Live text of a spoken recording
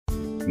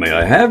May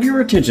I have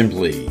your attention,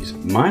 please?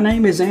 My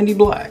name is Andy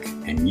Black,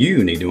 and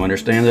you need to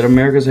understand that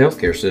America's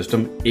healthcare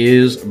system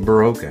is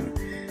broken.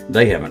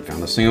 They haven't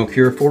found a single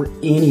cure for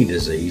any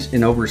disease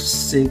in over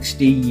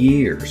 60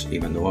 years,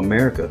 even though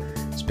America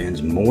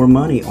spends more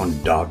money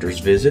on doctor's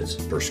visits,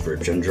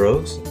 prescription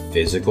drugs,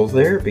 physical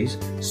therapies,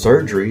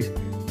 surgeries,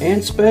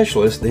 and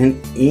specialists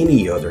than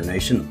any other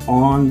nation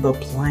on the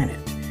planet.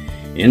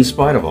 In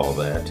spite of all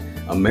that,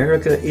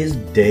 America is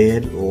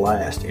dead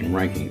last in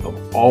ranking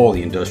of all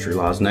the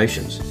industrialized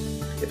nations.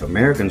 If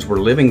Americans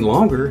were living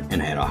longer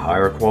and had a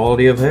higher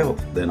quality of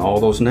health than all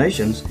those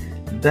nations,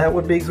 that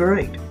would be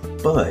great.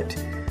 But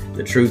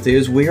the truth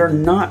is we are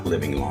not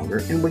living longer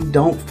and we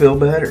don't feel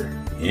better.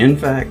 In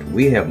fact,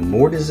 we have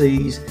more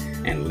disease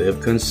and live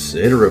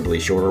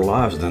considerably shorter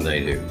lives than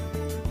they do.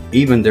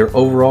 Even their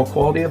overall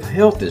quality of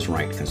health is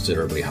ranked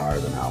considerably higher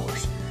than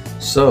ours.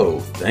 So,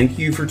 thank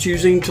you for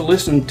choosing to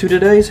listen to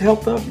today's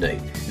Health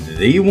Update,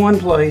 the one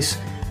place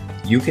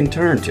you can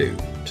turn to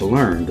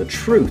learn the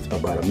truth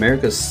about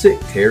America's sick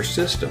care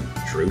system.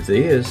 Truth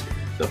is,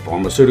 the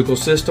pharmaceutical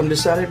system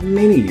decided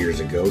many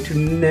years ago to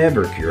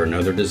never cure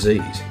another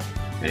disease.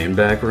 And in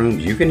back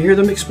rooms, you can hear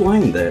them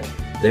explain that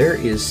there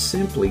is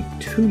simply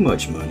too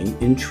much money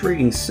in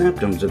treating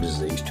symptoms of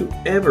disease to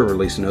ever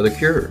release another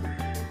cure.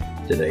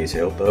 Today's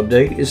Health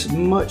Update is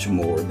much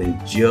more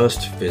than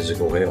just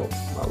physical health.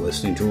 By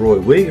listening to Roy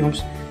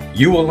Williams,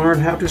 you will learn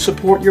how to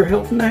support your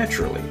health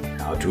naturally,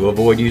 how to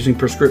avoid using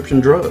prescription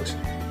drugs,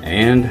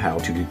 and how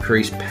to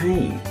decrease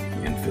pain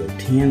and feel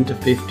 10 to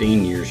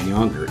 15 years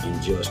younger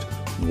in just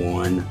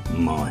 1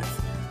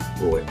 month.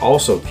 Roy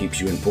also keeps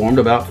you informed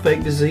about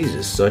fake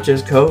diseases such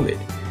as COVID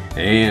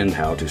and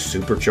how to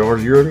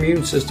supercharge your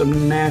immune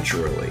system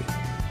naturally.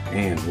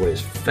 And what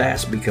is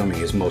fast becoming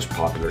his most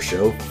popular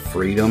show,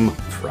 Freedom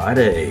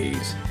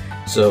Fridays.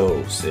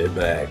 So sit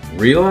back,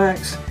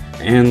 relax,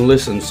 and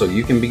listen so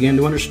you can begin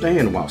to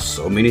understand why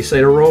so many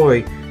say to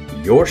Roy,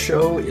 your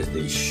show is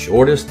the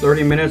shortest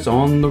 30 minutes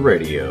on the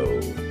radio.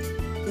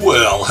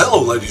 Well,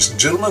 hello ladies and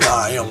gentlemen,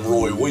 I am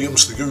Roy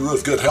Williams, the Guru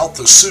of Good Health,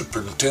 the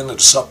Superintendent of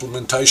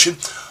Supplementation.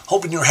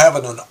 Hoping you're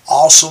having an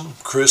awesome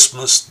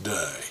Christmas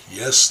day.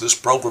 Yes, this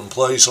program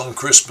plays on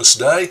Christmas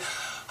Day.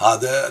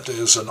 That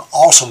is an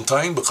awesome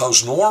thing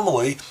because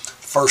normally,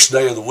 first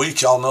day of the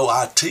week, y'all know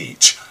I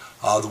teach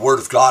the Word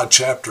of God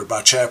chapter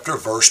by chapter,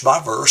 verse by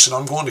verse, and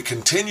I'm going to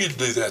continue to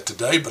do that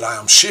today, but I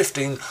am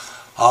shifting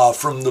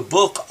from the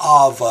book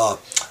of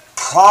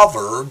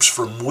Proverbs,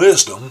 from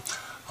wisdom,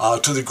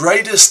 to the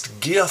greatest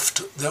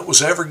gift that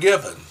was ever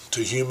given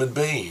to human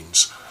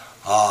beings.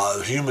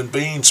 Human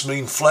beings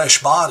mean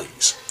flesh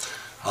bodies.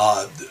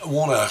 I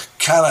want to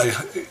kind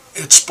of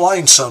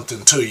explain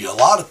something to you. A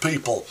lot of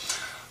people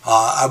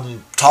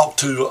I'm talked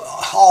to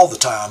all the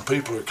time.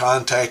 People are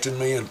contacting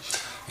me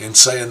and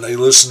saying they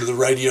listen to the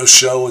radio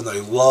show and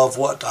they love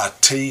what I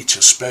teach,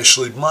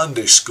 especially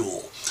Monday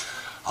school.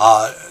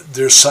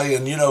 They're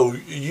saying, you know,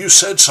 you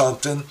said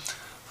something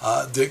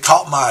that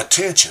caught my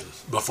attention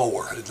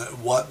before.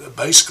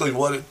 Basically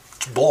what it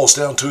boils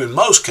down to in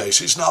most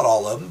cases, not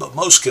all of them, but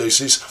most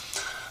cases,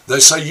 they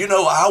say, you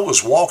know, I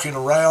was walking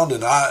around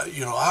and I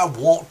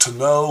want to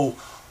know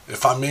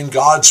if I'm in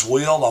God's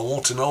will. I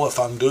want to know if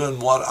I'm doing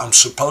what I'm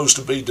supposed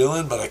to be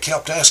doing. But I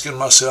kept asking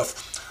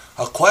myself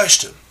a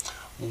question.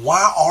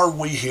 Why are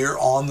we here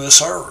on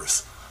this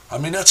earth? I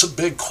mean, that's a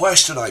big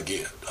question I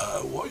get.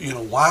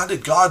 Why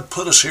did God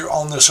put us here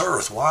on this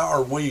earth? Why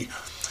are we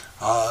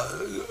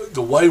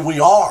the way we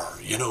are?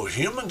 You know,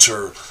 humans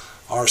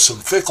are some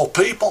fickle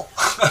people.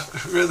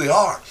 They really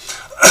are.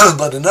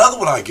 But another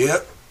one I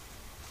get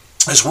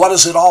is, what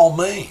does it all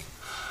mean?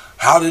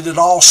 How did it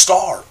all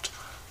start?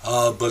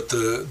 But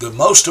the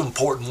most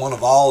important one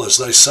of all is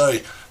they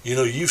say, you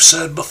know, you've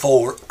said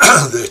before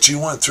that you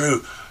went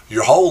through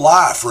your whole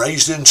life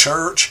raised in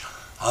church,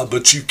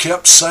 but you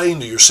kept saying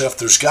to yourself,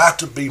 there's got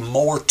to be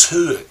more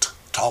to it,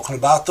 talking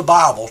about the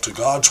Bible, to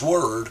God's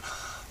Word,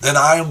 than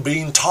I am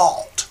being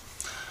taught.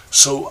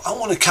 So I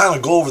want to kind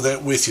of go over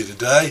that with you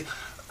today,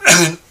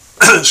 and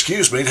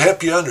excuse me, to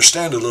help you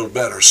understand a little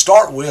better.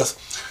 Start with,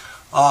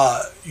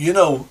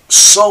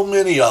 so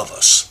many of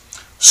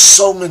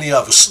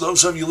us,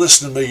 those of you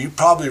listening to me, you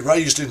probably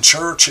raised in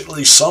church at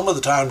least some of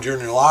the time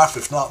during your life,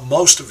 if not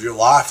most of your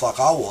life, like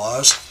I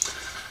was.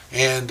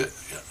 And,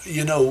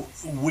 you know,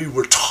 we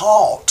were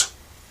taught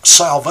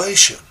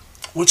salvation,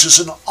 which is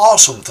an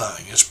awesome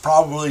thing. It's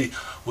probably,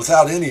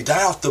 without any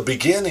doubt, the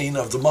beginning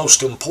of the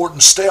most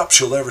important steps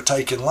you'll ever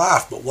take in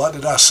life. But what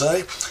did I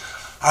say?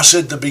 I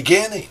said the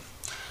beginning.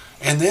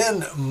 And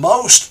then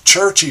most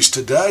churches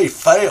today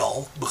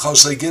fail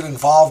because they get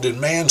involved in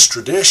man's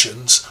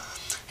traditions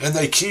and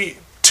they keep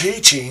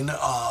teaching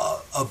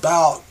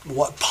about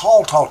what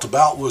Paul talked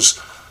about was,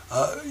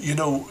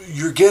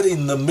 you're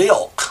getting the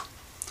milk,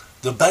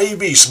 the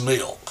baby's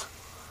milk.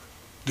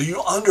 Do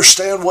you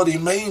understand what he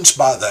means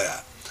by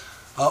that?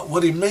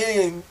 What he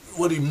meant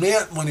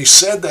when he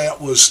said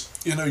that was,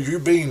 you're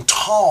being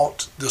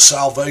taught the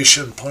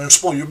salvation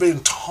principle. You're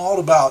being taught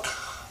about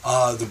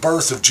the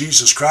birth of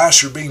Jesus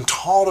Christ. You're being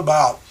taught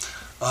about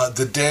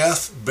the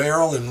death,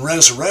 burial, and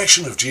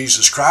resurrection of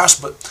Jesus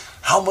Christ, but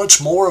how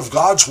much more of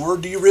God's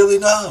Word do you really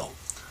know?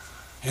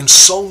 And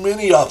so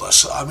many of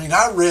us, I mean,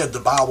 I read the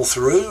Bible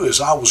through as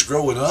I was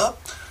growing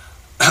up.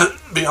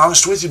 Be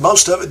honest with you,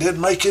 most of it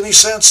didn't make any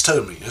sense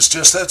to me. It's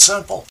just that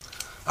simple.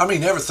 I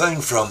mean,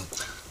 everything from,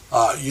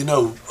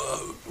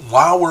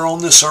 why we're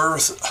on this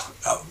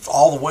earth,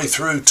 all the way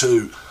through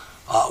to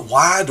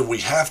why do we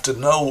have to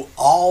know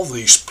all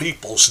these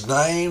people's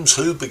names,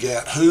 who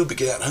begat who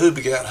begat who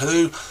begat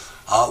who?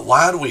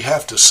 Why do we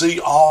have to see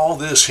all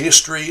this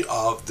history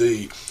of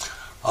the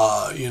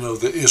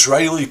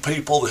Israeli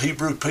people, the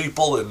Hebrew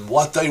people, and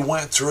what they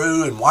went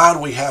through, and why do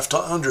we have to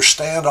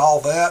understand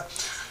all that?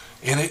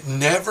 And it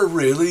never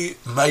really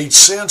made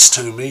sense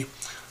to me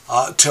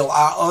till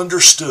I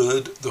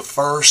understood the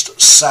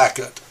first,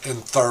 second,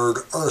 and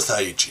third earth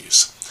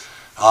ages.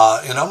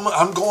 And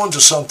I'm going to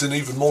something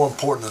even more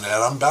important than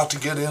that. I'm about to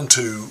get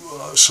into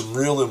some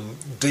real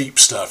deep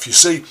stuff. You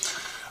see,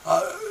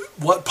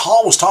 what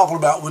Paul was talking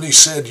about when he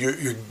said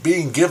you're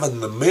being given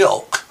the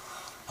milk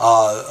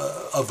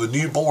of a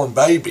newborn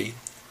baby,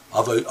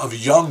 of a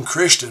young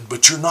Christian,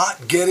 but you're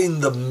not getting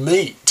the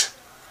meat.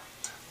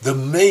 The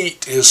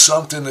meat is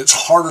something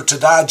that's harder to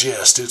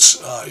digest.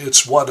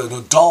 It's what an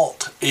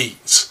adult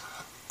eats,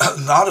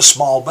 not a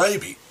small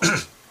baby.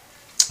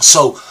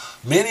 So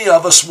many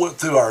of us went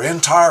through our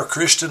entire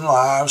Christian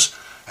lives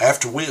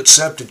after we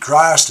accepted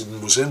Christ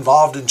and was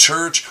involved in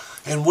church,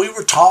 and we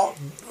were taught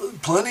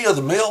plenty of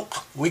the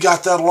milk. We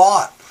got that a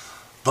lot,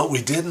 but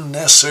we didn't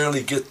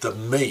necessarily get the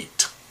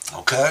meat.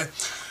 Okay?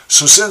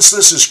 So since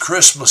this is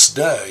Christmas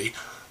Day,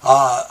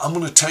 I'm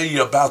going to tell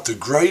you about the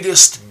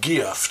greatest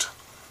gift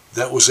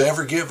that was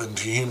ever given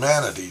to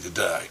humanity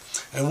today.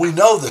 And we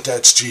know that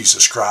that's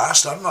Jesus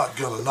Christ. I'm not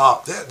going to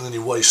knock that in any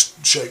way,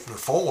 shape, or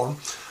form.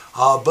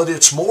 But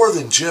it's more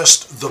than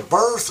just the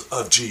birth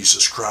of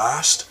Jesus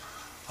Christ.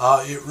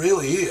 It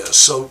really is.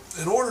 So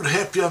in order to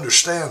help you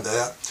understand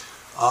that,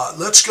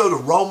 let's go to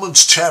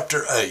Romans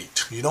chapter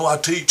 8. You know, I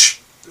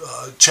teach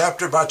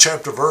chapter by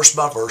chapter, verse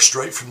by verse,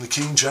 straight from the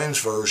King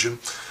James Version.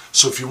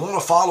 So if you want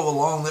to follow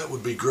along, that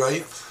would be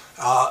great.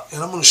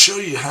 And I'm going to show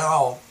you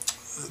how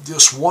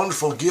this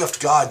wonderful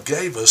gift God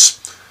gave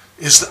us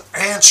is the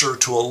answer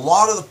to a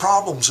lot of the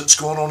problems that's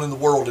going on in the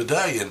world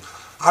today. And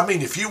I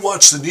mean, if you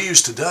watch the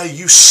news today,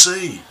 you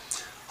see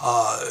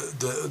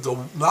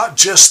not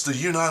just the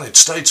United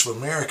States of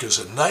America as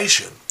a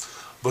nation,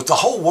 but the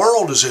whole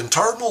world is in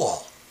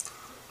turmoil,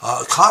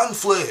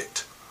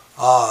 conflict,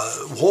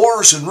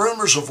 wars and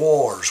rumors of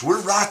wars.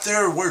 We're right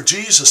there where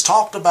Jesus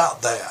talked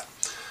about that.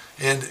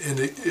 And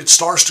it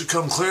starts to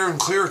come clearer and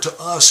clearer to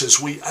us as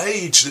we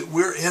age that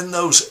we're in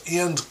those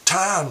end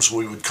times,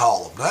 we would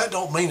call them. Now, that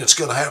don't mean it's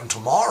going to happen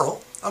tomorrow.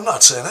 I'm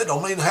not saying that.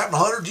 Don't mean it happen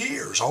 100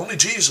 years.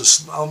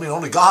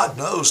 Only God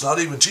knows. Not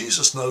even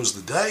Jesus knows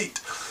the date.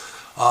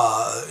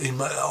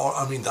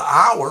 The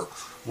hour.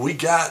 But we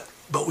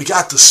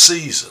got the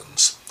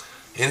seasons.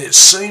 And it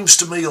seems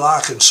to me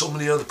like, and so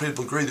many other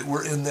people agree, that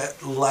we're in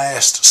that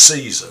last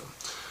season.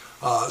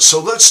 So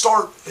let's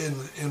start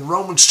in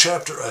Romans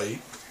chapter 8.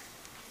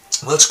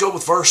 Let's go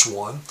with verse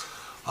 1.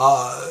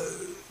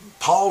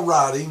 Paul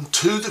writing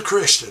to the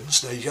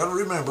Christians. Now you got to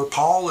remember,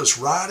 Paul is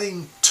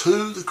writing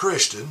to the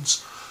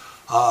Christians.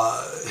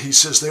 He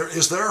says, there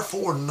is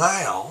therefore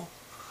now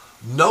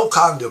no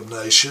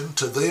condemnation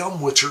to them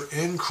which are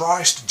in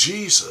Christ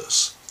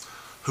Jesus,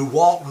 who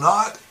walk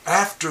not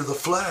after the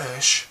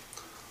flesh,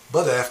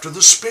 but after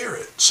the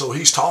Spirit. So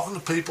he's talking to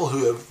people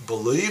who have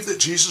believed that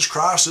Jesus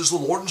Christ is the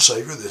Lord and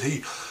Savior, that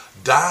he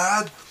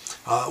died,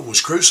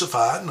 was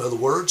crucified, in other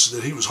words,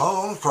 that he was hung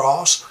on a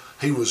cross,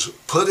 he was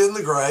put in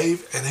the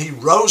grave, and he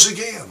rose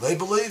again. They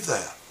believe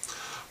that.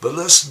 But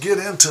let's get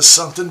into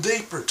something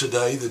deeper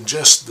today than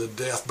just the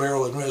death,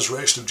 burial, and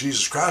resurrection of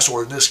Jesus Christ,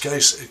 or in this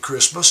case at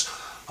Christmas,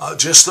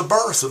 just the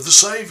birth of the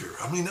Savior.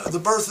 I mean, the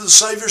birth of the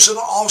Savior is an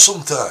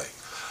awesome thing.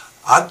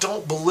 I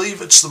don't believe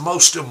it's the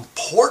most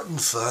important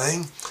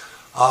thing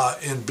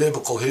in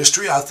biblical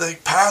history. I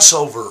think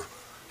Passover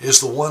is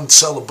the one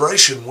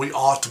celebration we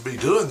ought to be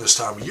doing this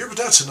time of year, but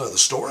that's another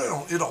story.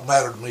 It don't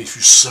matter to me if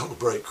you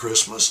celebrate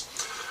Christmas.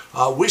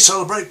 We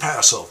celebrate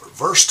Passover.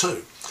 Verse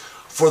 2,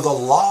 for the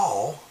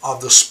law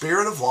of the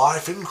Spirit of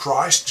life in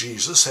Christ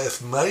Jesus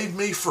hath made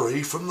me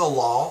free from the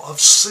law of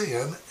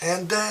sin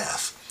and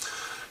death.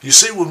 You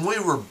see, when we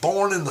were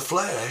born in the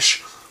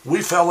flesh,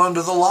 we fell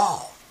under the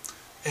law.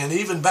 And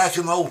even back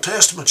in the Old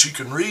Testament, you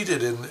can read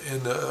it,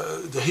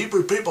 the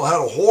Hebrew people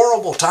had a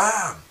horrible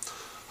time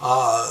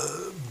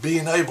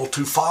being able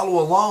to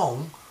follow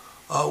along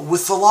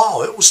with the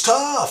law. It was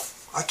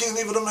tough. I can't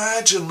even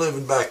imagine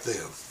living back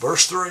then.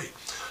 Verse 3,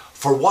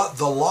 for what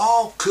the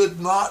law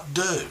could not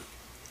do.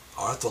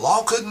 All right, the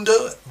law couldn't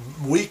do it.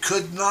 We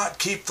could not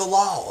keep the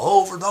law.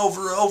 Over and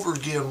over and over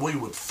again, we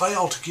would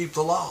fail to keep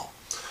the law.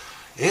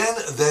 In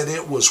that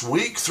it was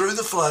weak through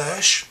the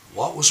flesh.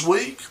 What was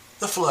weak?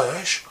 The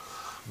flesh.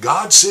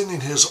 God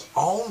sending his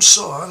own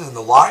Son in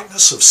the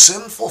likeness of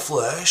sinful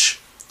flesh,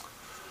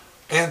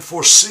 and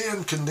for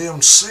sin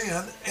condemned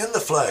sin in the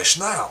flesh.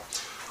 Now,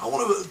 I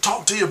want to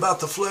talk to you about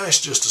the flesh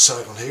just a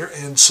second here,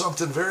 and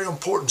something very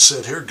important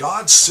said here.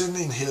 God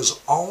sending his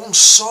own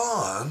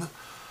Son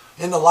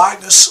in the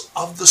likeness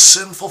of the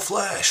sinful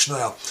flesh.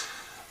 Now,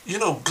 you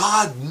know,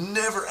 God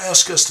never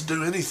asks us to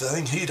do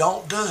anything he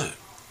don't do.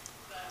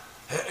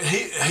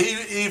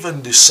 He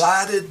even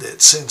decided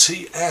that since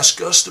he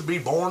asked us to be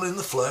born in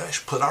the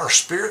flesh, put our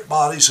spirit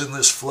bodies in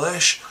this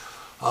flesh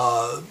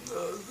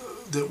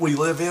that we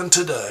live in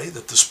today,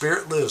 that the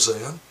spirit lives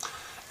in,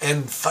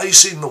 and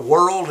facing the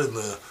world and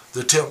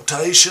the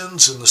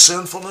temptations and the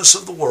sinfulness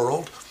of the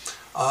world,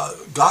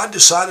 God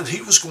decided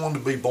he was going to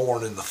be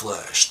born in the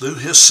flesh through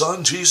his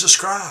Son, Jesus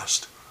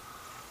Christ.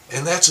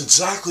 And that's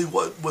exactly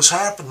what was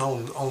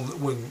happening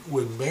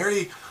when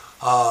Mary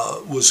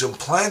was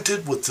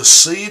implanted with the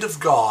seed of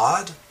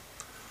God,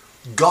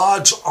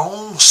 God's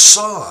own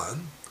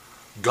Son,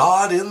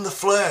 God in the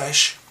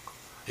flesh.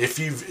 If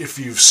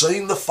you've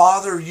seen the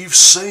Father, if you've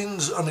seen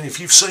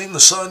the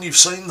Son, you've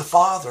seen the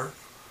Father.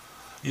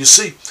 You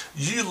see,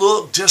 you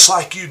look just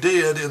like you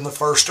did in the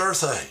first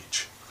earth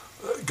age.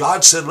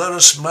 God said, let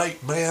us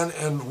make man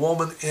and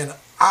woman in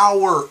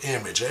our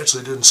image.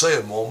 Actually, he didn't say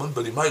in woman,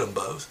 but he made them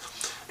both.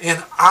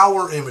 In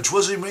our image. What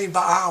does he mean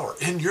by our?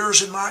 In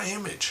yours and my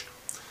image.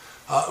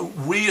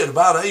 We at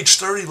about age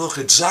 30 look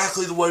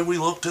exactly the way we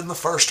looked in the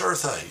first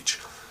earth age.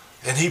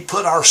 And he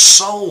put our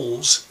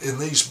souls in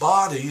these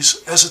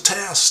bodies as a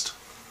test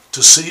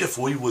to see if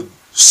we would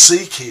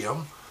seek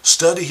him,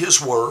 study his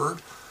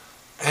word,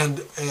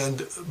 and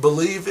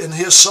believe in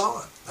his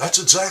Son. That's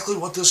exactly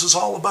what this is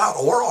all about.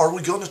 Or are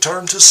we going to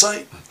turn to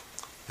Satan?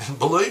 And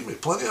believe me,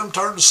 plenty of them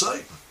turn to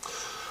Satan.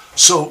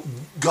 So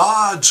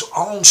God's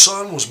own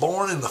Son was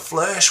born in the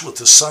flesh with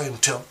the same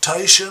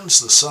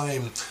temptations, the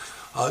same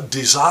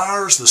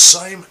desires, the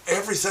same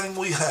everything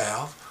we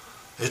have,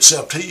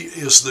 except he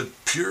is the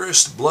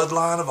purest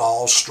bloodline of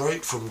all,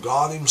 straight from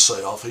God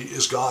himself. He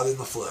is God in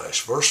the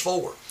flesh. Verse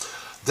 4,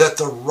 that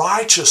the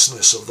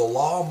righteousness of the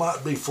law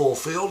might be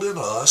fulfilled in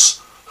us,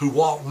 who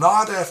walk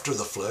not after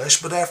the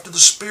flesh, but after the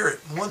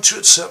Spirit. And once you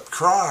accept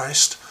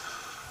Christ,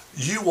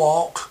 you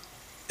walk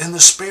in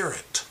the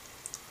Spirit,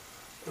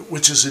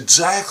 which is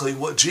exactly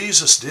what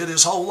Jesus did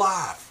his whole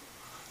life.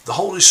 The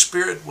Holy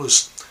Spirit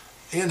was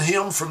in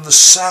him from the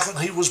second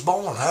he was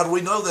born. How do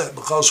we know that?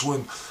 Because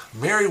when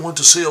Mary went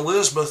to see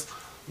Elizabeth,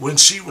 when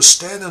she was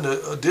standing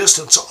a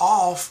distance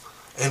off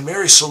and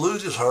Mary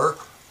saluted her,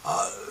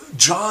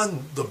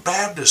 John the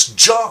Baptist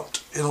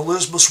jumped in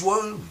Elizabeth's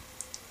womb,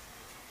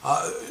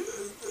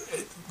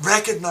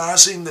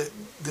 recognizing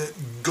that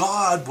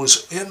God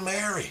was in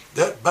Mary.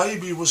 That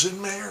baby was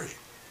in Mary.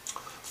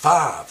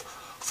 5,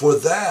 for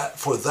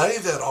they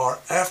that are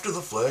after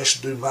the flesh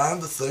do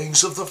mind the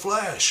things of the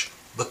flesh,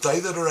 but they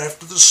that are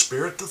after the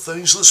Spirit, the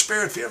things of the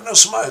Spirit. If you ever know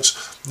somebody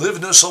that's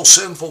living in this old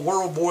sinful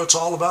world, boy, it's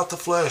all about the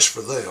flesh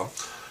for them.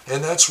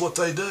 And that's what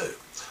they do.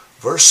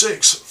 Verse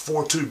 6,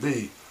 for to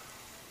be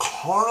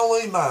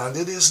carnally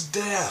minded is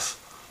death,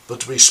 but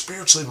to be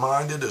spiritually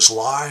minded is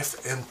life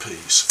and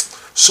peace.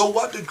 So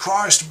what did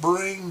Christ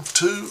bring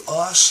to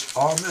us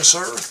on this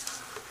earth?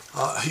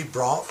 He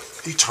brought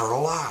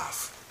eternal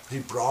life. He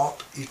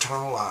brought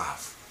eternal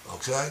life.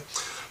 Okay?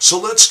 So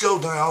let's go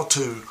now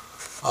to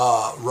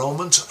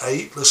Romans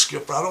 8. Let's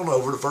skip right on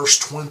over to verse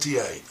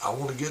 28. I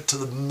want to get to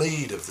the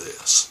meat of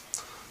this.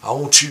 I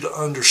want you to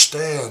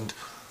understand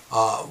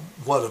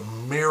what a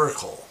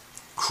miracle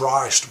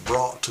Christ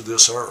brought to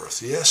this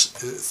earth. Yes,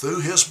 through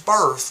his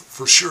birth,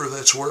 for sure,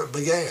 that's where it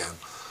began.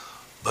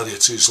 But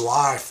it's his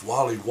life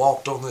while he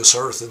walked on this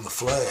earth in the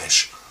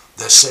flesh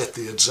that set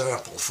the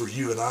example for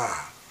you and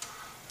I.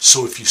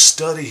 So if you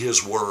study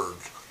his word,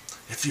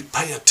 if you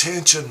pay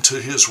attention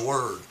to his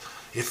word,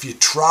 if you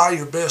try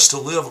your best to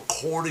live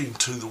according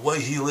to the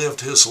way he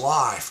lived his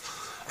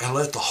life and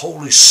let the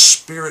Holy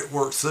Spirit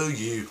work through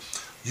you,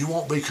 you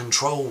won't be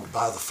controlled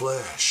by the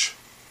flesh.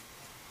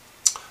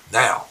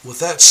 Now, with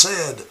that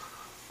said,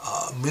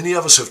 many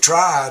of us have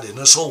tried, and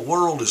this whole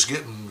world is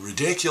getting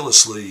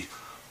ridiculously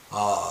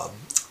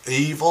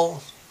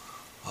evil.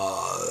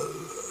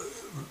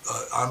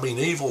 I mean,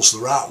 evil's the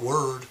right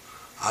word.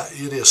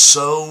 It is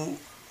so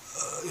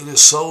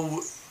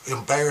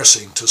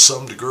embarrassing to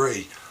some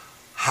degree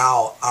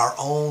how our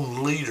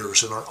own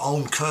leaders in our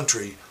own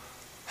country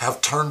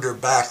have turned their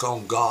back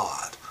on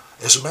God.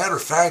 As a matter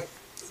of fact,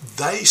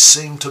 they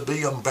seem to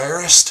be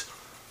embarrassed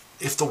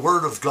if the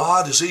Word of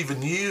God is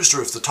even used,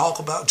 or if the talk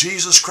about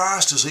Jesus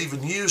Christ is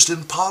even used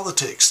in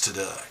politics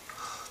today.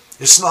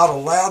 It's not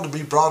allowed to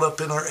be brought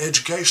up in our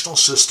educational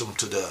system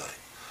today.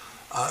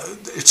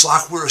 It's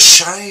like we're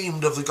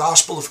ashamed of the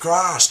gospel of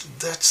Christ.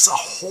 That's a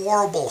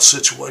horrible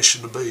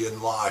situation to be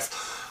in life,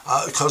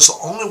 because the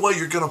only way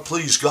you're going to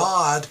please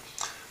God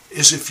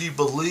is if you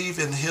believe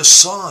in his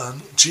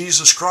Son,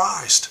 Jesus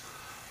Christ,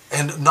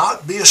 and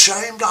not be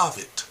ashamed of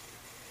it.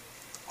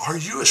 Are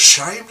you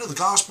ashamed of the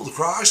gospel of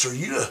Christ?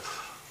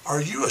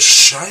 Are you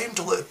ashamed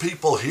to let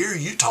people hear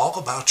you talk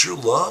about your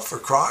love for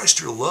Christ,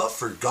 your love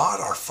for God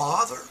our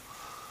Father?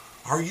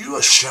 Are you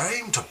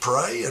ashamed to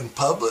pray in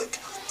public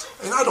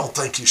And I don't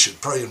think you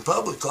should pray in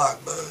public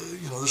like,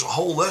 there's a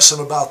whole lesson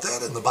about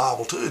that in the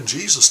Bible too, and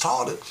Jesus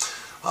taught it.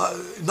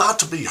 Not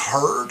to be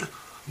heard,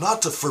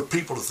 not for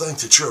people to think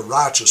that you're a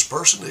righteous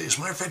person. As a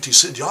matter of fact, he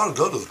said you ought to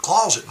go to the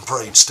closet and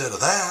pray instead of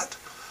that,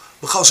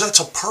 because that's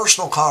a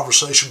personal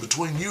conversation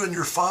between you and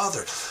your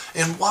Father.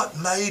 And what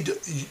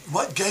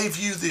gave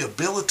you the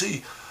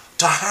ability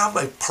to have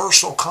a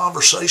personal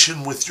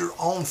conversation with your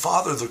own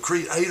Father, the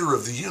creator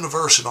of the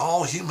universe and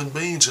all human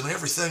beings and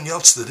everything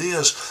else that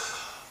is?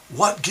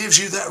 What gives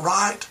you that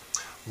right?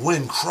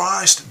 When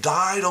Christ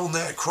died on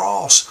that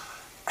cross,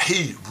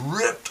 he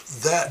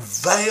ripped that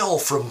veil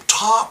from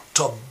top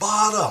to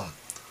bottom.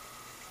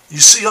 You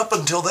see, up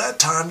until that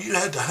time, you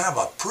had to have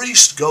a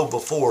priest go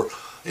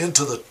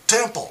into the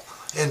temple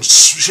and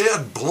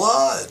shed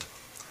blood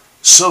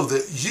so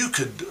that you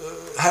could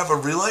have a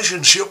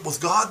relationship with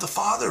God the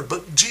Father.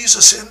 But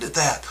Jesus ended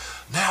that.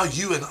 Now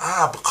you and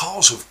I,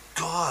 because of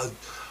God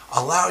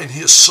allowing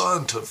his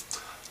Son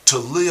to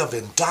live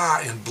and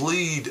die and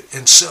bleed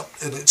and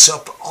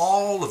accept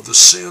all of the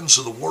sins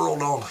of the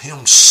world on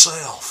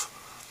himself,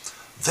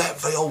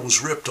 that veil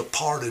was ripped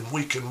apart, and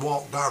we can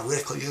walk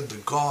directly into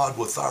God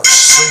with our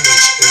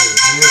sins and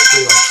admit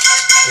them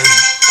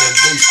and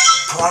be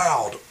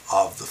proud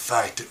of the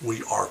fact that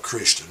we are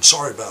Christians.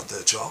 Sorry about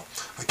that, y'all.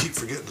 I keep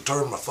forgetting to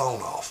turn my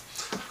phone off.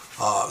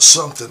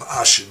 Something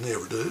I should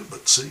never do,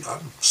 but see,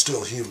 I'm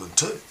still human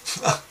too.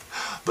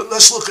 But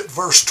let's look at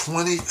verse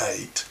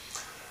 28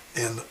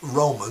 in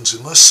Romans,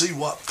 and let's see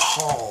what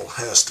Paul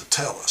has to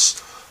tell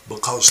us,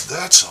 because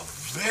that's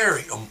a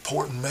very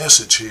important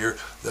message here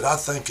that I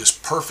think is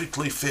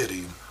perfectly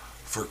fitting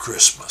for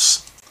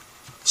Christmas.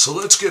 So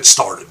let's get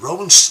started.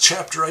 Romans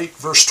chapter 8,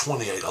 verse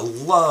 28. I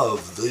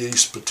love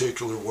these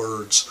particular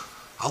words.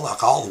 I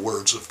like all the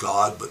words of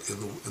God, but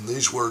in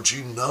these words,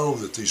 you know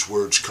that these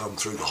words come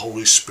through the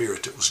Holy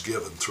Spirit that was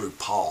given through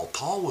Paul.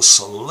 Paul was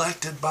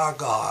selected by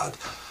God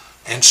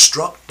and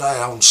struck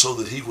down so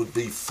that he would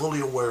be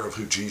fully aware of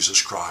who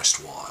Jesus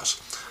Christ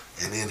was.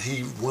 And then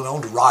he went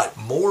on to write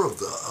more of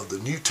the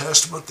New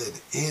Testament than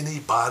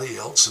anybody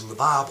else in the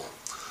Bible.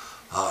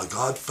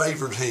 God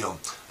favored him,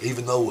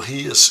 even though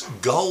his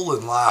goal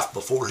in life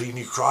before he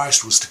knew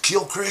Christ was to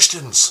kill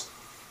Christians.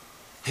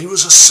 He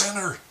was a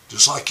sinner,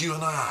 just like you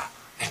and I.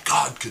 And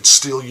God could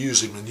still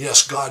use him. And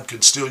yes, God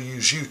could still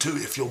use you too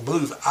if you'll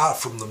move out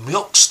from the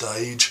milk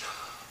stage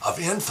of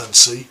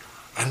infancy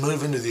and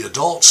move into the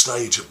adult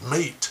stage of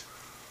meat,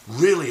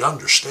 really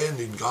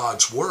understanding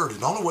God's Word.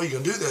 And the only way you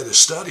can do that is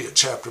study it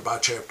chapter by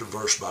chapter,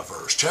 verse by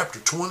verse. Chapter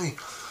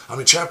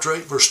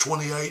 8, verse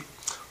 28,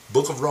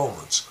 book of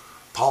Romans,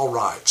 Paul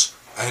writes,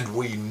 "And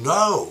we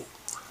know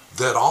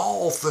that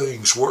all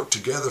things work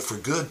together for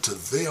good to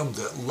them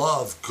that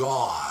love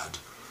God,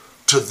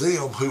 to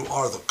them who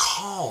are the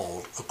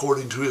called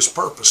according to his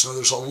purpose." Now,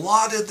 there's a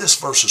lot in this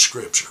verse of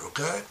Scripture,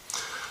 okay?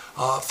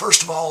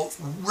 First of all,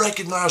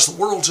 recognize the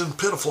world's in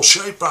pitiful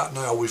shape right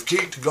now. We've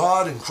kicked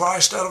God and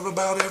Christ out of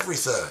about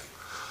everything.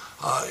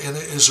 And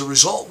as a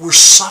result, we're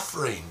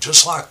suffering,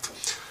 just like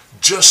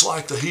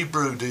the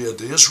Hebrew did,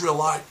 the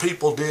Israelite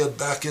people did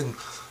back in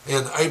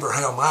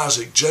Abraham,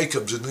 Isaac,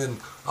 Jacob, and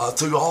then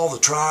through all the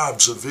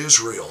tribes of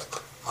Israel.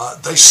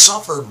 They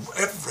suffered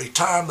every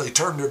time they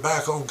turned their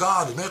back on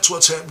God, and that's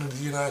what's happening to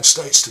the United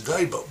States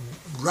today. But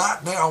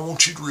right now, I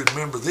want you to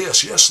remember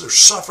this. Yes, there's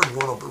suffering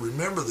going on, but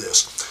remember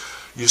this.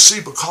 You see,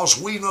 because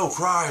we know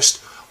Christ,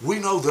 we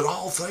know that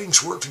all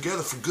things work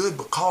together for good.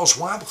 Because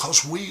why?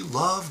 Because we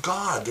love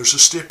God. There's a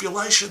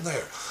stipulation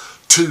there.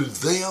 To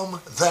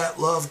them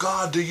that love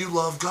God, do you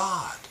love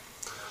God?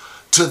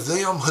 To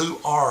them who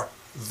are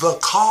the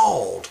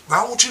called.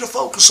 Now I want you to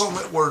focus on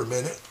that word a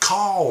minute.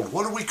 Called.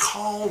 What are we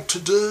called to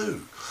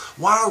do?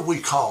 Why are we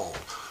called?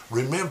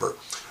 Remember,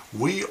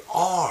 we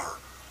are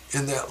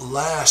in that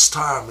last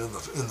time in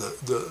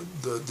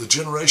the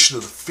generation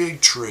of the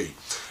fig tree.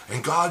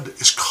 And God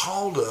has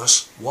called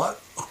us, what?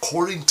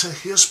 According to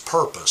his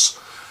purpose.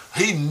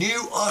 He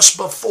knew us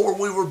before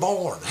we were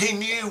born. He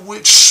knew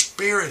which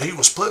spirit he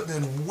was putting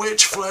in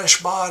which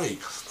flesh body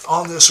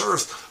on this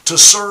earth to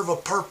serve a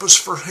purpose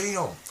for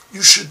him.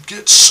 You should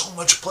get so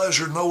much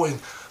pleasure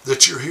knowing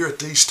that you're here at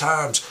these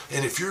times.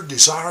 And if you're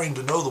desiring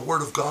to know the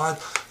Word of God,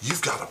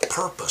 you've got a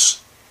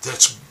purpose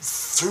that's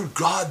through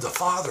God the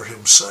Father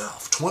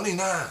himself.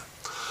 29.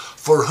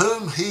 For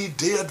whom he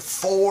did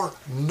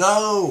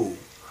foreknow.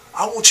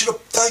 I want you to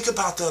think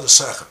about that a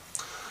second.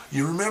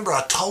 You remember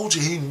I told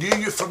you he knew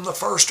you from the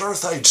first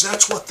earth age.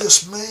 That's what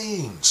this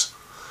means.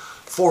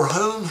 For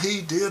whom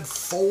he did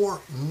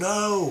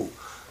foreknow.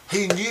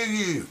 He knew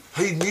you.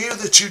 He knew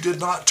that you did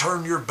not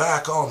turn your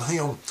back on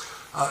him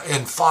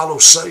and follow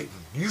Satan.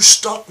 You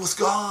stuck with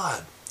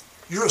God.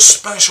 You're a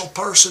special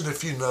person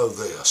if you know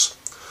this.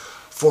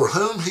 For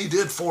whom he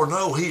did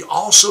foreknow, he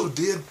also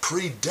did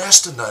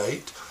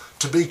predestinate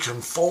to be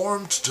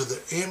conformed to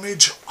the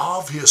image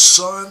of his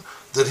Son,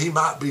 that he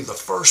might be the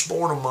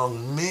firstborn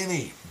among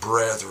many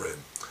brethren.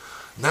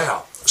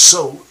 Now,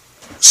 so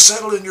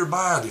settle in your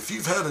mind, if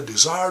you've had a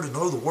desire to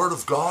know the Word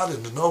of God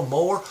and to know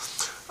more,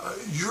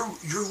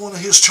 you're one of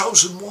his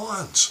chosen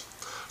ones.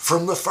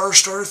 From the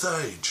first earth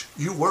age,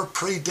 you were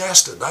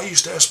predestined. I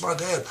used to ask my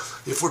dad,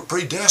 if we're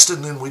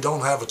predestined, then we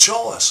don't have a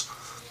choice.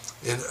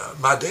 And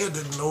my dad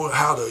didn't know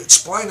how to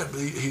explain it, but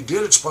he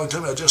did explain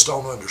to me. I just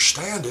don't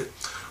understand it.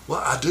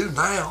 Well, I do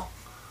now.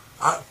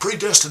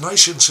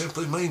 Predestination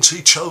simply means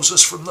he chose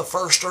us from the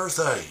first earth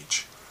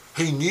age.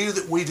 He knew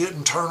that we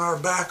didn't turn our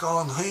back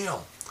on him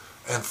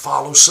and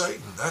follow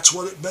Satan. That's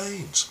what it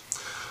means.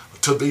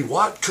 To be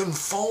what?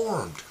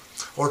 Conformed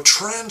or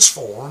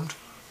transformed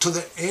to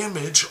the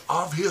image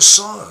of his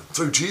Son.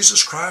 Through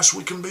Jesus Christ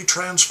we can be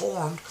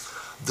transformed,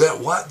 that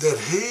what?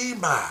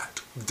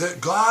 That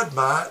God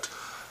might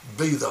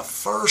be the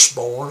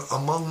firstborn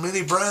among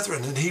many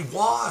brethren. And he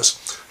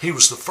was. He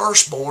was the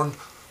firstborn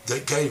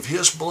that gave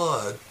his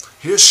blood,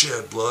 his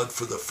shed blood,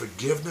 for the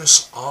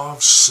forgiveness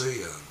of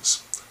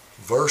sins.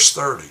 Verse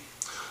 30.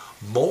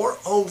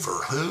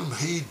 Moreover, whom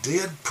he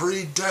did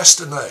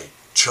predestinate,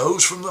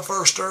 chose from the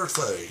first earth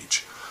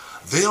age,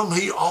 them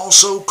he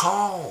also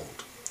called.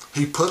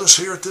 He put us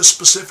here at this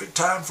specific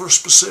time for a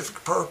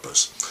specific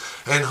purpose.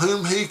 And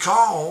whom he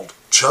called,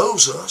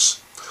 chose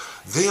us,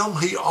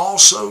 them he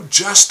also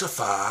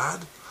justified,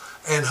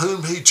 and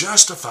whom he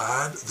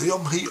justified,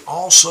 them he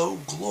also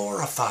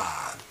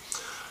glorified.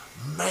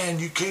 Man,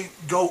 you can't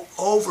go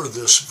over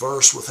this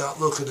verse without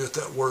looking at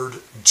that word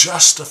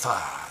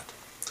justified.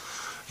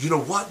 You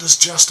know, what does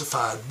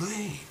justified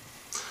mean?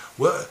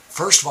 Well,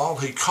 first of all,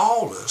 he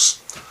called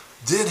us.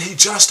 Then he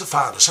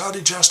justified us. How did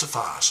he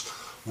justify us?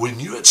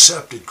 When you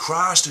accepted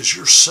Christ as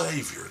your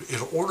Savior,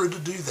 in order to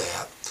do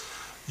that,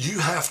 you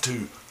have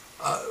to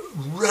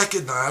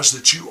recognize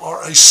that you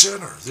are a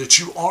sinner, that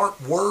you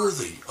aren't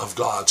worthy of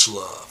God's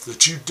love,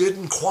 that you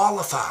didn't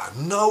qualify.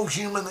 No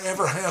human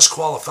ever has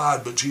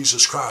qualified but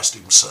Jesus Christ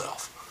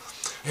himself.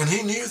 And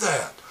he knew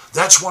that.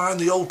 That's why in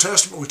the Old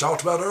Testament we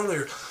talked about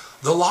earlier,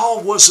 the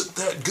law wasn't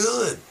that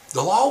good.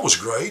 The law was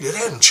great. It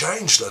hadn't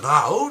changed an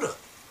iota,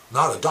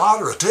 not a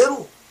dot or a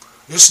tittle.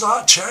 It's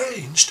not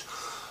changed.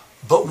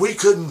 But we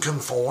couldn't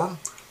conform.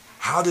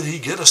 How did he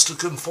get us to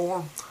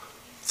conform?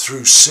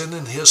 Through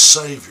sending his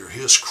Savior,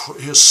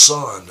 his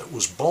Son that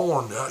was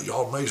born. Now,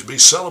 y'all may be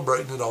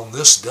celebrating it on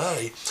this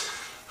day,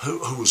 who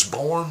was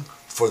born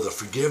for the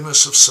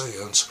forgiveness of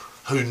sins,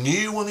 who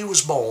knew when he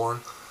was born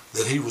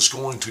that he was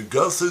going to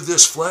go through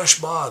this flesh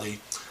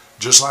body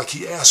just like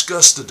he asked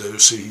us to do.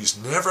 See,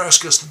 he's never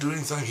asked us to do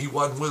anything he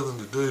wasn't willing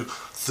to do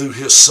through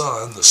his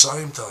Son, the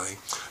same thing.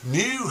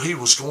 Knew he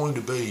was going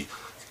to be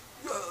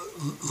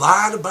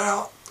lied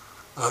about,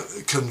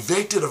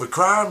 convicted of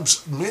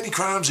many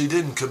crimes he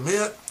didn't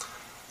commit,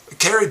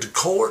 carried to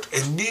court,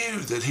 and knew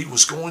that he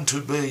was going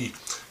to be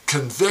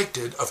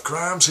convicted of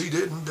crimes he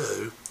didn't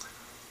do.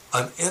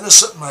 An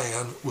innocent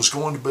man was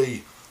going to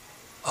be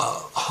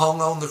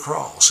hung on the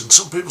cross. And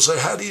some people say,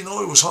 how do you know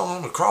he was hung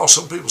on the cross?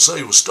 Some people say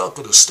he was stuck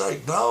at a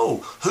stake.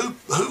 No,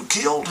 who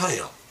killed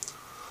him?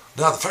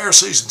 Now the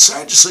Pharisees and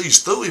Sadducees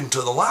threw him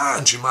to the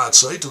lions, you might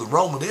say, to the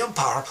Roman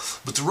Empire,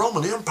 but the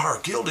Roman Empire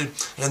killed him,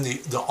 and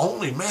the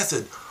only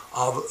method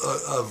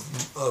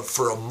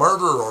for a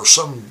murderer or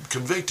some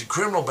convicted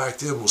criminal back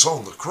then was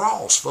on the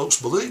cross.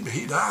 Folks, believe me,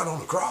 he died on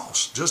the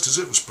cross, just as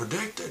it was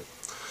predicted.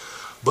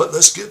 But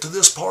let's get to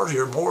this part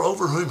here.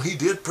 Moreover, whom he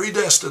did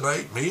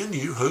predestinate, me and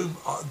you,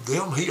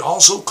 them he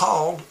also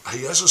called.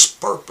 He has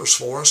a purpose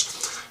for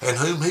us. And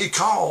whom he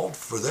called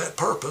for that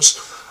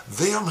purpose,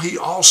 them he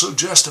also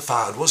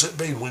justified. What does it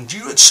mean? When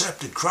you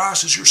accepted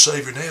Christ as your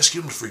Savior and asked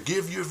him to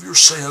forgive you of your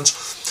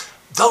sins,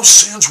 those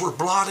sins were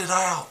blotted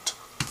out.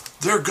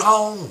 They're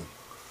gone.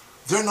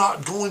 They're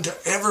not going to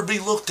ever be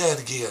looked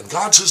at again.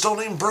 God says,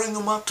 don't even bring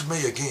them up to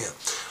me again.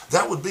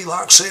 That would be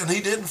like saying he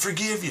didn't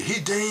forgive you.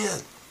 He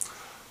did.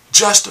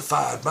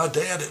 Justified. My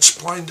dad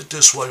explained it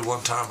this way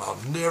one time. I'll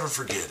never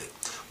forget it.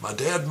 My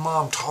dad and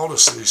mom taught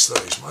us these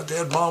things. My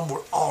dad and mom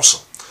were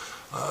awesome.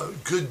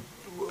 Good,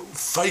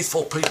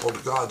 faithful people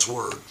to God's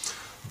Word.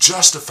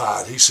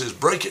 Justified. He says,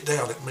 break it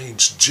down. It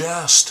means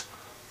just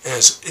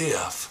as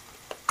if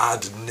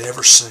I'd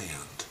never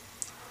sinned.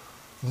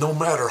 No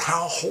matter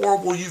how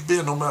horrible you've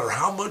been, no matter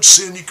how much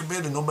sin you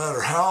committed, no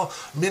matter how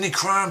many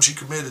crimes you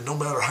committed, no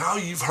matter how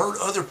you've hurt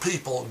other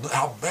people,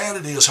 how bad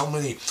it is, how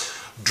many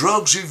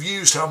drugs you've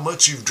used, how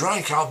much you've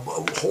drank, how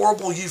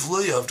horrible you've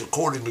lived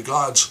according to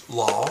God's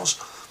laws.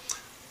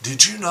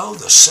 Did you know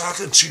the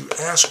second you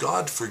ask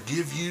God to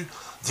forgive you,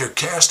 they're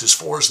cast as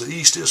far as the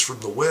east is from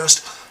the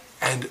west,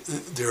 and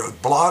they're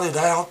blotted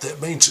out?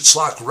 That means it's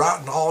like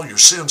writing all your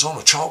sins on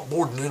a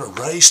chalkboard and then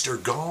erased. They're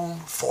gone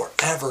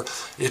forever.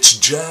 It's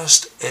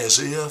just as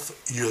if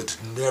you'd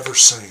never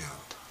sinned.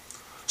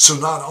 So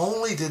not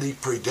only did he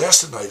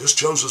predestinate us,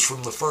 chose us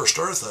from the first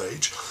earth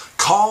age,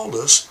 called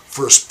us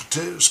for a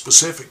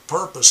specific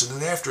purpose,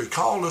 and then after he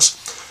called us,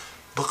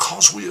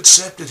 because we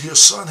accepted his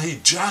Son, he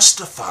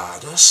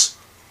justified us,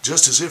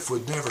 just as if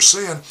we'd never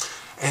sinned.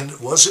 And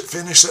was it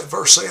finished, that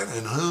verse saying,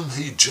 and whom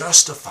he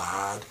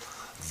justified,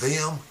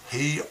 them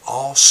he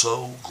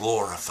also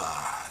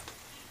glorified.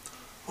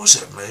 What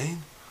does that mean?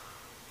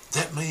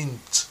 That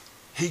means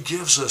he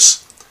gives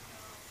us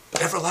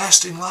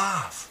everlasting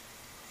life.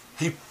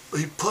 He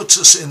puts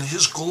us in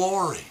his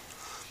glory.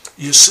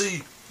 You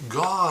see,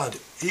 God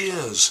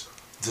is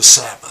the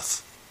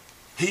Sabbath.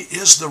 He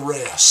is the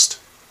rest.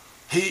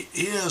 He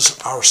is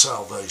our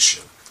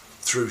salvation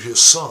through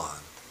his Son,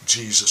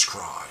 Jesus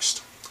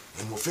Christ.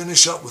 And we'll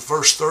finish up with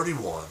verse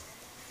 31.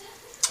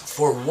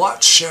 For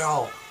what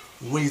shall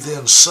we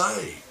then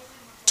say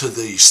to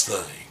these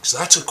things?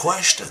 That's a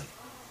question.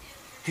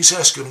 He's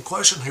asking a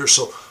question here.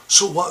 So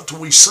what do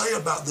we say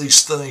about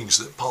these things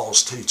that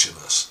Paul's teaching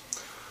us?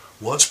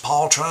 What's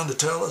Paul trying to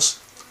tell us?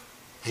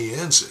 He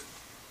ends it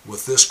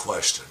with this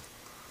question.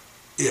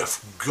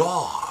 If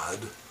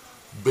God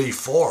be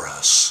for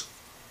us,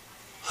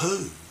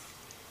 who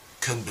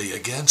can be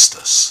against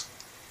us?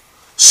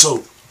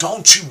 So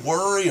don't you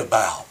worry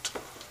about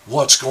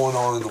what's going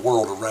on in the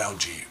world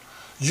around you.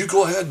 You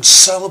go ahead and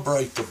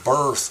celebrate the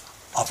birth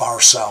of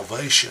our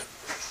salvation,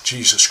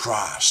 Jesus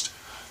Christ.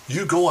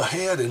 You go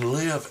ahead and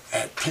live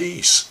at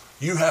peace.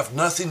 You have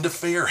nothing to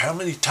fear. How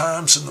many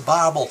times in the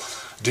Bible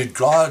did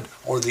God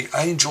or the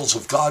angels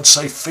of God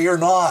say, fear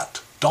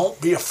not, don't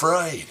be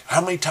afraid?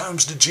 How many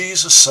times did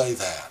Jesus say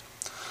that?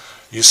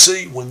 You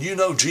see, when you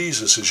know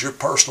Jesus is your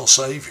personal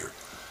Savior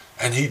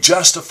and he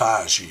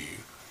justifies you,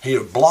 he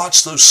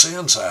blots those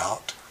sins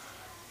out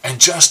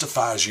and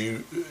justifies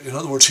you. In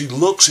other words, he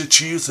looks at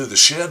you through the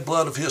shed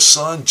blood of his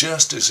Son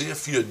just as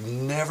if you had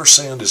never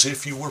sinned, as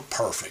if you were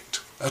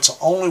perfect. That's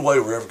the only way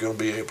we're ever going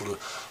to be able to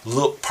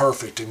look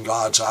perfect in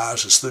God's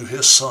eyes is through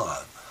his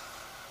Son.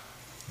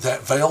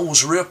 That veil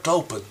was ripped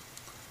open.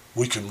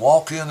 We can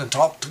walk in and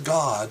talk to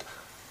God.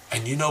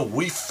 And you know,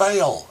 we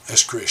fail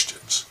as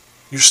Christians.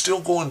 You're still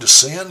going to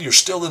sin. You're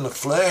still in the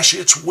flesh.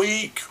 It's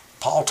weak.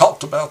 Paul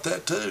talked about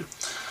that too.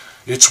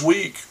 It's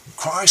weak.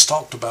 Christ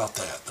talked about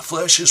that. The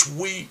flesh is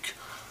weak.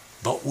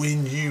 But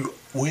when you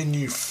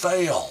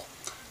fail,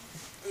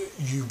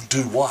 you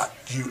do what?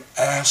 You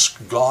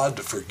ask God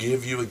to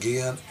forgive you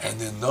again, and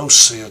then those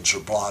sins are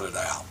blotted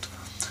out.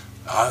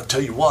 I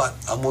tell you what,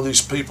 I'm one of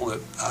these people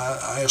that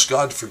I ask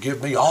God to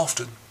forgive me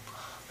often.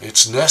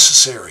 It's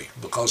necessary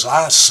because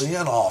I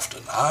sin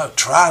often. I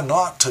try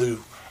not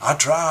to. I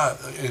try,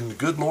 and the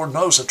good Lord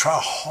knows I try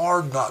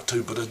hard not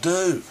to, but I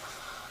do.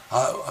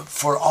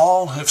 For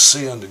all have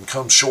sinned and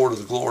come short of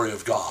the glory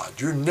of God.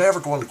 You're never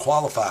going to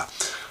qualify.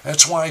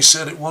 That's why he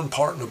said at one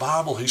part in the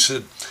Bible, he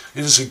said,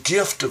 it is a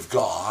gift of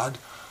God,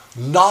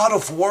 not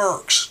of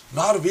works,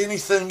 not of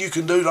anything you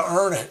can do to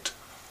earn it,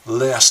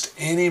 lest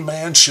any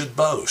man should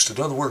boast.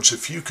 In other words,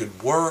 if you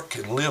could work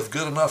and live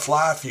good enough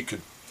life, you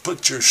could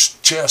put your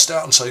chest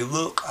out and say,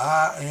 look,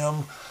 I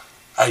am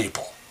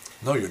able.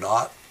 No, you're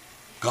not.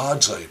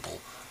 God's able.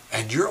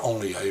 And you're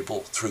only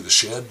able through the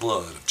shed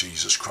blood of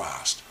Jesus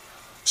Christ.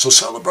 So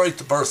celebrate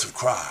the birth of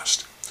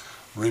Christ.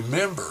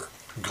 Remember,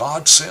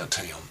 God sent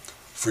him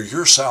for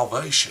your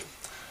salvation.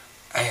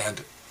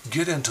 And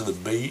get into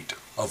the meat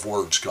of the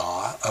Word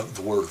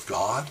of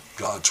God,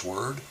 God's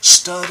Word.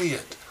 Study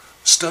it.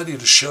 Study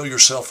to show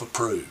yourself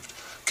approved.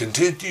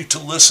 Continue to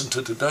listen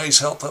to today's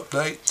Health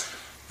Update.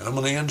 And I'm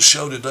going to end the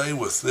show today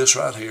with this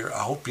right here.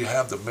 I hope you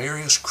have the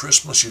merriest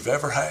Christmas you've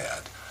ever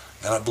had.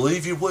 And I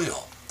believe you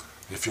will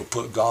if you'll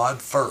put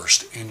God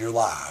first in your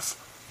life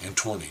in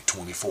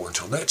 2024.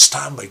 Until next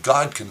time, may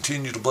God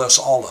continue to bless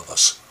all of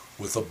us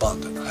with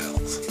abundant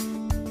health.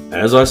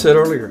 As I said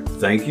earlier,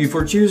 thank you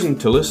for choosing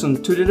to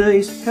listen to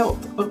today's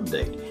Health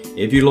Update.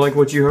 If you like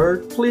what you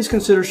heard, please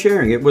consider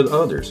sharing it with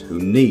others who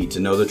need to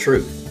know the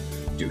truth.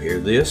 To hear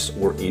this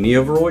or any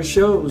of Roy's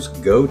shows,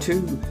 go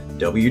to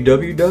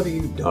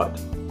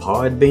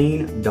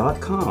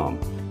www.podbean.com,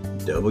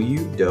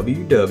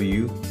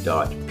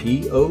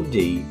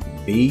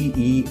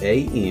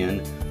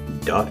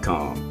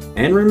 www.podbean.com.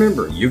 And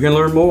remember, you can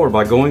learn more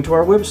by going to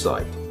our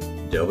website,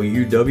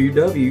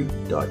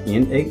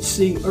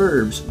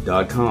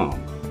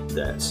 www.nhcherbs.com.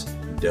 That's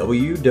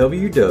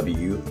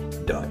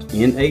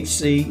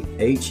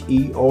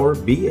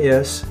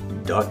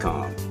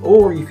www.nhcherbs.com.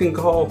 Or you can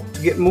call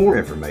to get more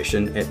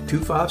information at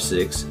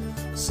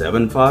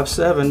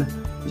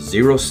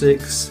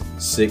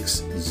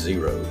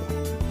 256-757-0660.